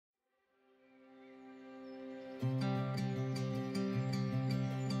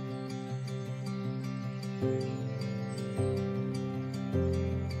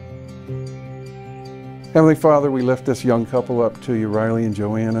Heavenly Father, we lift this young couple up to you, Riley and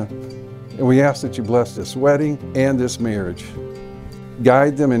Johanna, and we ask that you bless this wedding and this marriage.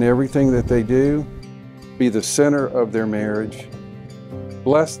 Guide them in everything that they do. Be the center of their marriage.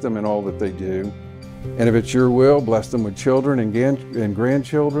 Bless them in all that they do. And if it's your will, bless them with children and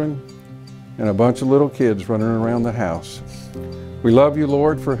grandchildren and a bunch of little kids running around the house. We love you,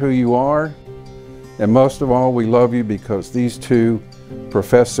 Lord, for who you are. And most of all, we love you because these two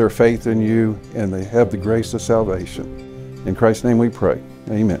profess their faith in you and they have the grace of salvation. In Christ's name we pray.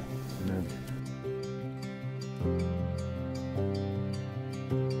 Amen. Amen.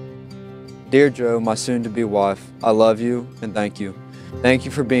 Dear Joe, my soon-to-be wife, I love you and thank you. Thank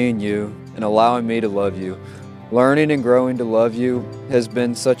you for being you and allowing me to love you. Learning and growing to love you has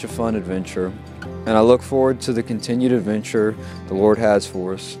been such a fun adventure, and I look forward to the continued adventure the Lord has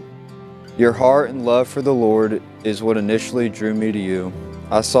for us. Your heart and love for the Lord is what initially drew me to you.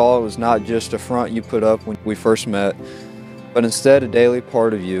 I saw it was not just a front you put up when we first met, but instead a daily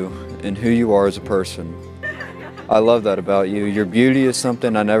part of you and who you are as a person. I love that about you. Your beauty is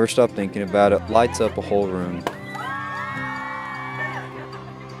something I never stop thinking about. It lights up a whole room.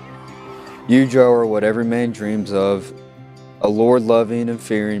 You, Joe, are what every man dreams of, a Lord-loving and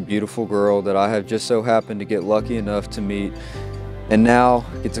fearing beautiful girl that I have just so happened to get lucky enough to meet and now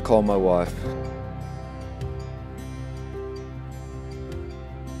get to call my wife.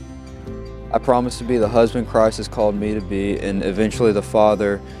 I promise to be the husband Christ has called me to be and eventually the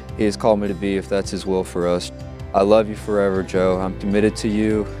father he has called me to be if that's his will for us. I love you forever, Joe. I'm committed to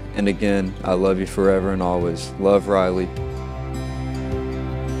you, and again, I love you forever and always. Love, Riley.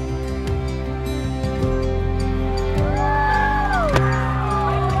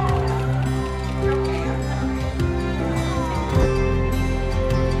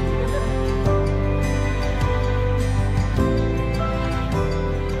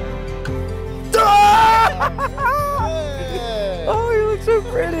 Oh, you look so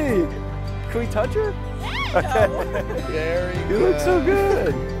pretty. Can we touch her? Okay. Very good. You look so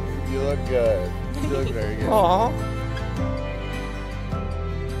good. You look good. You look very good. Aww.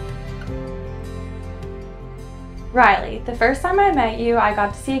 Riley, the first time I met you, I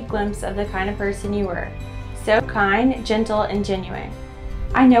got to see a glimpse of the kind of person you were. So kind, gentle, and genuine.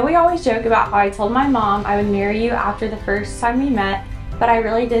 I know we always joke about how I told my mom I would marry you after the first time we met, but I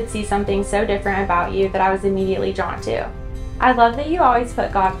really did see something so different about you that I was immediately drawn to. I love that you always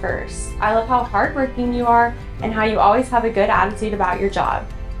put God first. I love how hardworking you are and how you always have a good attitude about your job.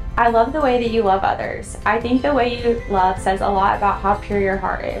 I love the way that you love others. I think the way you love says a lot about how pure your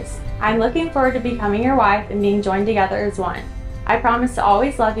heart is. I'm looking forward to becoming your wife and being joined together as one. I promise to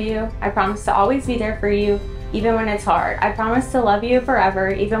always love you. I promise to always be there for you, even when it's hard. I promise to love you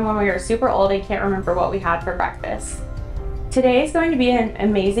forever, even when we are super old and can't remember what we had for breakfast. Today is going to be an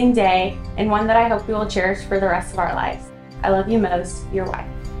amazing day and one that I hope we will cherish for the rest of our lives. I love you most, your wife.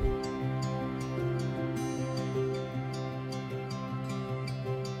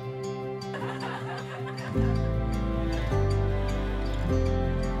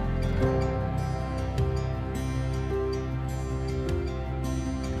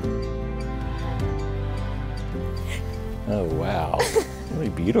 Oh, wow. Really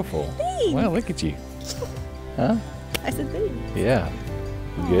beautiful. Thanks. Wow, look at you. Huh? I said thanks. Yeah.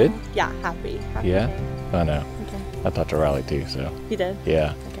 You good? Yeah, happy. Yeah? I know. Okay. I talked to Riley too, so. You did?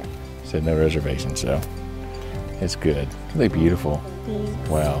 Yeah. Okay. Said no reservation, so it's good. Really beautiful. Thanks.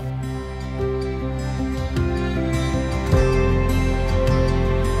 Wow.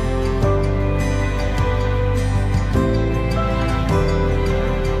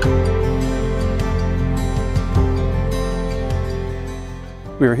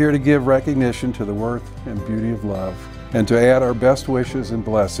 We are here to give recognition to the worth and beauty of love and to add our best wishes and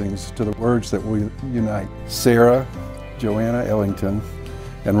blessings to the words that will unite Sarah, Johanna Ellington,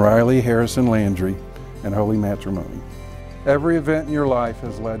 and Riley Harrison Landry in holy matrimony. Every event in your life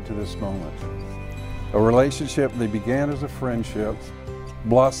has led to this moment. A relationship that began as a friendship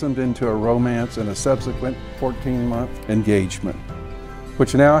blossomed into a romance and a subsequent 14-month engagement,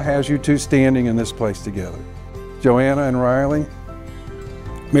 which now has you two standing in this place together. Johanna and Riley,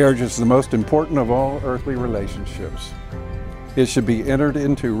 marriage is the most important of all earthly relationships. It should be entered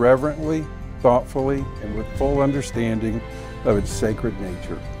into reverently, thoughtfully, and with full understanding of its sacred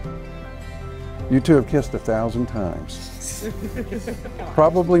nature. You two have kissed 1,000 times,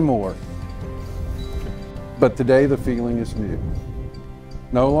 probably more. But today the feeling is new.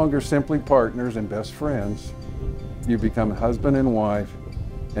 No longer simply partners and best friends, you become husband and wife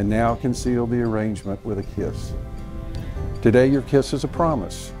and now can seal the arrangement with a kiss. Today your kiss is a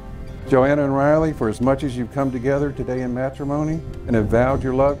promise. Johanna and Riley, for as much as you've come together today in matrimony and have vowed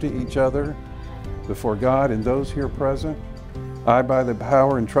your love to each other, before God and those here present, I, by the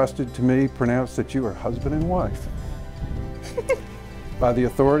power entrusted to me, pronounce that you are husband and wife. By the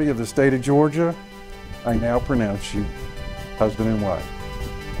authority of the state of Georgia, I now pronounce you husband and wife.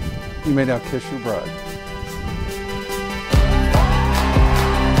 You may now kiss your bride.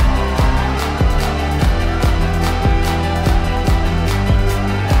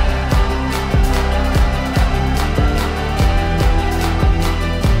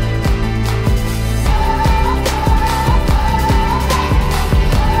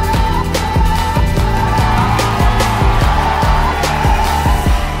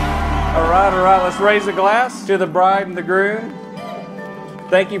 All right, let's raise a glass to the bride and the groom.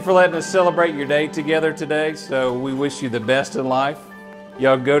 Thank you for letting us celebrate your day together today. So we wish you the best in life.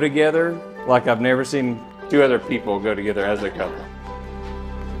 Y'all go together like I've never seen two other people go together as a couple.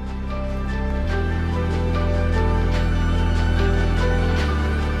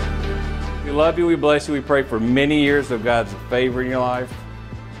 We love you, we bless you, we pray for many years of God's favor in your life,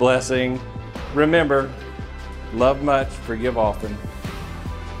 blessing. Remember, love much, forgive often.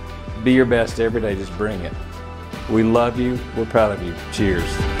 Be your best every day, just bring it. We love you, we're proud of you.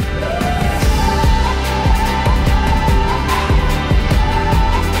 Cheers.